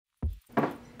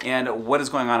And what is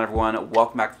going on, everyone?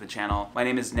 Welcome back to the channel. My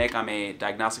name is Nick. I'm a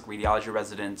diagnostic radiology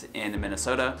resident in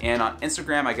Minnesota. And on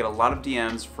Instagram, I get a lot of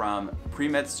DMs from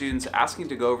pre-med students asking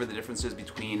to go over the differences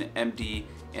between MD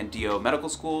and DO medical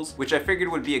schools, which I figured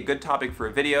would be a good topic for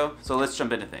a video. So let's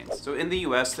jump into things. So in the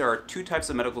US, there are two types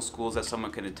of medical schools that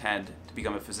someone can attend to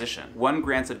become a physician. One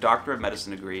grants a Doctor of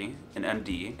Medicine degree, an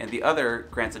MD, and the other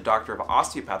grants a Doctor of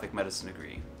Osteopathic Medicine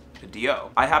degree, a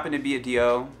DO. I happen to be a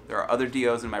DO. There are other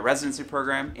DOs in my residency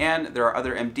program, and there are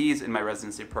other MDs in my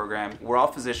residency program. We're all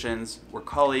physicians, we're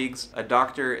colleagues. A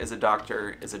doctor is a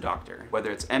doctor is a doctor, whether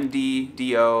it's MD,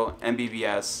 DO,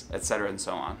 MBBS, etc. and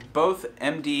so on. Both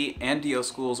MD and DO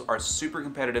schools are super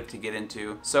competitive to get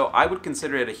into, so I would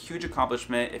consider it a huge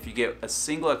accomplishment if you get a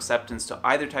single acceptance to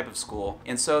either type of school.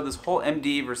 And so this whole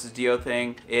MD versus DO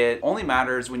thing, it only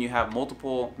matters when you have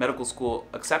multiple medical school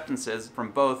acceptances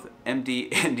from both MD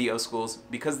and DO schools,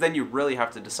 because then you really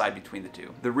have to decide between the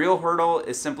two. The real hurdle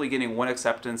is simply getting one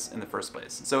acceptance in the first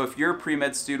place. So if you're a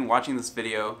pre-med student watching this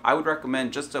video, I would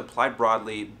recommend just to apply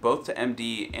broadly both to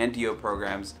MD and DO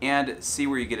programs and see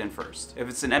where you get in first. If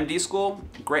it's an MD school,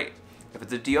 great. If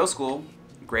it's a DO school,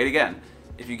 great again.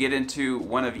 If you get into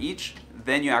one of each,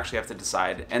 then you actually have to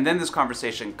decide, and then this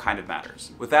conversation kind of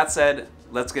matters. With that said,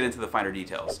 let's get into the finer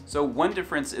details. So one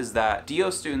difference is that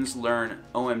DO students learn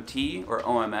OMT or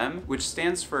OMM, which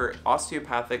stands for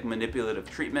Osteopathic Manipulative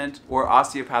Treatment or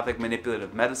Osteopathic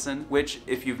Manipulative Medicine, which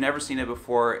if you've never seen it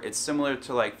before, it's similar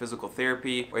to like physical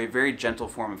therapy or a very gentle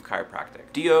form of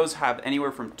chiropractic. DOs have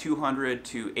anywhere from 200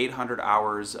 to 800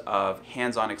 hours of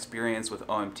hands-on experience with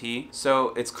OMT, so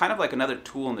it's kind of like another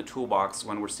tool in the toolbox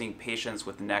when we're seeing patients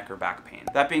with neck or back pain.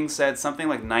 That being said, something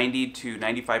like 90 to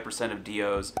 95% of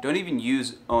DOs don't even use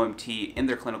OMT in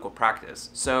their clinical practice.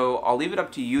 So I'll leave it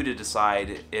up to you to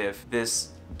decide if this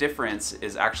difference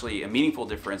is actually a meaningful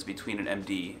difference between an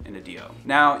MD and a DO.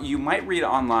 Now, you might read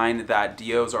online that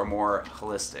DOs are more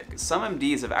holistic. Some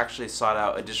MDs have actually sought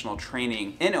out additional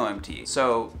training in OMT.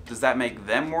 So does that make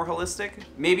them more holistic?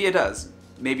 Maybe it does.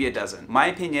 Maybe it doesn't. My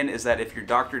opinion is that if your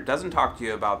doctor doesn't talk to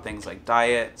you about things like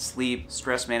diet, sleep,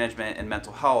 stress management, and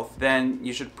mental health, then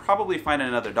you should probably find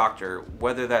another doctor,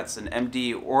 whether that's an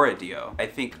MD or a DO. I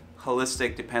think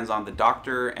holistic depends on the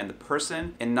doctor and the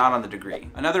person and not on the degree.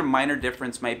 Another minor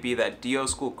difference might be that DO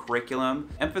school curriculum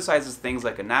emphasizes things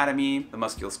like anatomy, the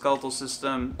musculoskeletal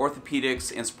system,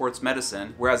 orthopedics, and sports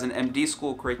medicine, whereas an MD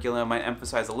school curriculum might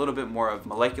emphasize a little bit more of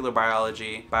molecular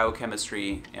biology,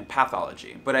 biochemistry, and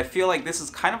pathology. But I feel like this is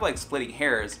kind of like splitting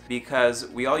hairs because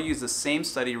we all use the same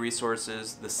study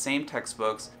resources, the same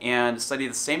textbooks, and study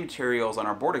the same materials on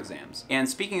our board exams. And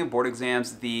speaking of board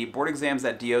exams, the board exams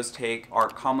that DOs take are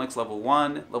complex Level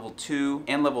 1, Level 2,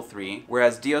 and Level 3,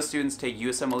 whereas DO students take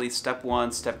USMLE Step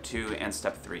 1, Step 2, and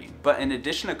Step 3. But in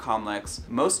addition to COMLEX,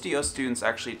 most DO students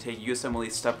actually take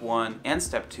USMLE Step 1 and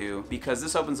Step 2 because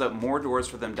this opens up more doors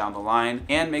for them down the line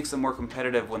and makes them more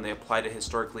competitive when they apply to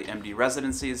historically MD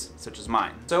residencies, such as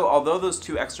mine. So although those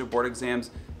two extra board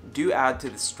exams do add to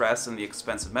the stress and the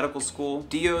expense of medical school,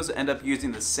 DOs end up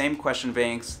using the same question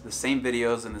banks, the same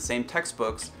videos, and the same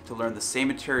textbooks to learn the same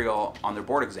material on their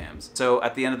board exams. So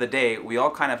at the end of the day, we all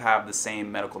kind of have the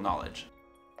same medical knowledge.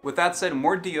 With that said,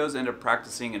 more DOs end up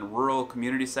practicing in rural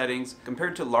community settings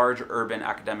compared to large urban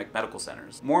academic medical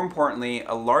centers. More importantly,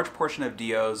 a large portion of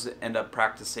DOs end up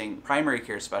practicing primary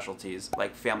care specialties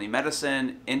like family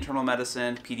medicine, internal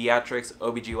medicine, pediatrics,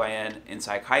 OBGYN, and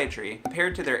psychiatry,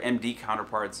 compared to their MD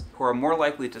counterparts who are more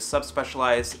likely to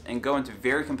subspecialize and go into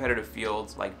very competitive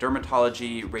fields like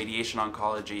dermatology, radiation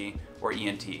oncology, or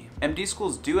ENT. MD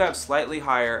schools do have slightly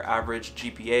higher average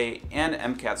GPA and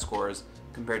MCAT scores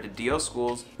compared to DO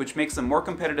schools, which makes them more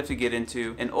competitive to get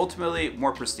into and ultimately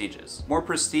more prestigious. More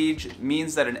prestige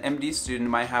means that an MD student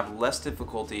might have less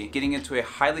difficulty getting into a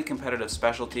highly competitive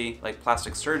specialty like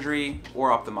plastic surgery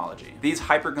or ophthalmology. These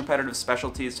hyper-competitive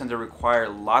specialties tend to require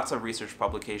lots of research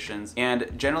publications, and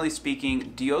generally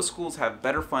speaking, DO schools have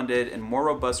better funded and more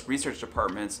robust research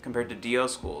departments compared to DO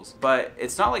schools. But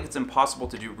it's not like it's impossible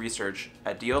to do research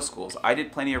at DO schools. I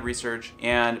did plenty of research,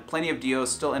 and plenty of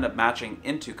DOs still end up matching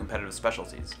into competitive specialties.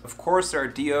 Of course, there are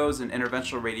DOs in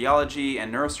interventional radiology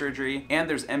and neurosurgery, and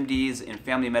there's MDs in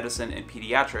family medicine and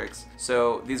pediatrics,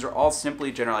 so these are all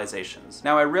simply generalizations.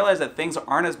 Now, I realize that things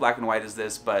aren't as black and white as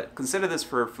this, but consider this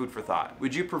for food for thought.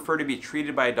 Would you prefer to be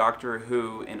treated by a doctor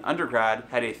who, in undergrad,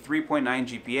 had a 3.9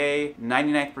 GPA,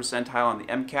 99th percentile on the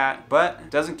MCAT, but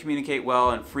doesn't communicate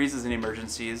well and freezes in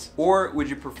emergencies? Or would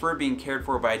you prefer being cared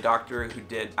for by a doctor who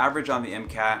did average on the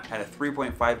MCAT, had a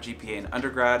 3.5 GPA in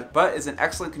undergrad, but is an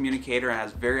excellent communicator and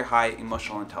has very high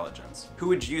emotional intelligence? Who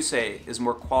would you say is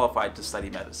more qualified to study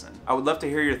medicine? I would love to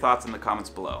hear your thoughts in the comments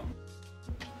below.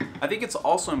 I think it's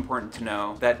also important to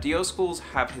know that DO schools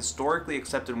have historically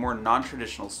accepted more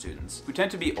non-traditional students who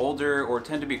tend to be older or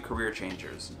tend to be career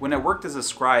changers. When I worked as a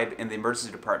scribe in the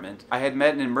emergency department, I had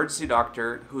met an emergency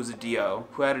doctor who was a DO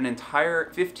who had an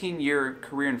entire 15-year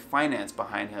career in finance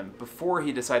behind him before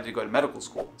he decided to go to medical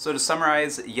school. So to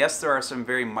summarize, yes, there are some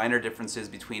very minor differences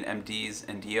between MDs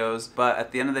and DOs, but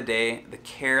at the end of the day, the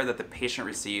care that the patient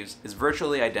receives is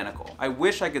virtually identical. I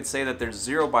wish I could say that there's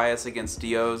zero bias against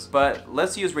DOs, but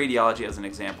let's use radiology as an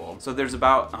example. So there's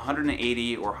about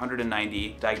 180 or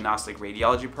 190 diagnostic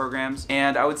radiology programs,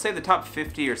 and I would say the top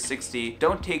 50 or 60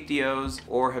 don't take DOs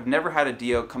or have never had a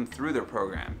DO come through their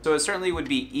program. So it certainly would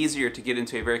be easier to get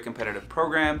into a very competitive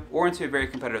program or into a very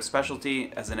competitive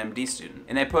specialty as an MD student.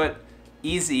 And I put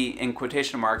easy in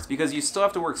quotation marks because you still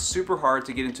have to work super hard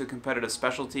to get into a competitive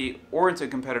specialty or into a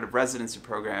competitive residency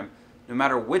program, no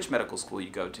matter which medical school you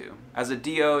go to. As a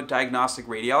DO, diagnostic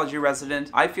radiology resident,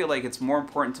 I feel like it's more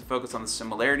important to focus on the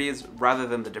similarities rather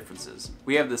than the differences.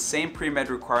 We have the same pre-med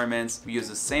requirements, we use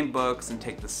the same books and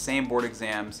take the same board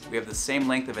exams, we have the same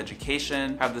length of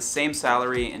education, have the same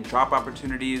salary and job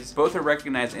opportunities, both are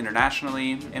recognized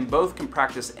internationally, and both can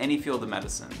practice any field of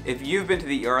medicine. If you've been to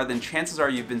the ER, then chances are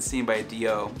you've been seen by a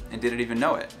DO and didn't even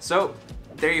know it. So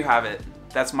there you have it.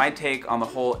 That's my take on the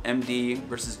whole MD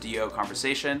versus DO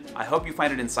conversation. I hope you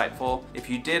find it insightful. If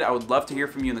you did, I would love to hear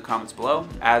from you in the comments below.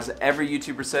 As every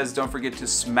YouTuber says, don't forget to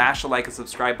smash the like and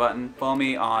subscribe button. Follow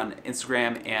me on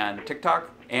Instagram and TikTok.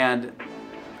 And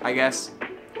I guess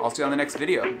I'll see you on the next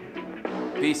video.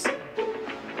 Peace.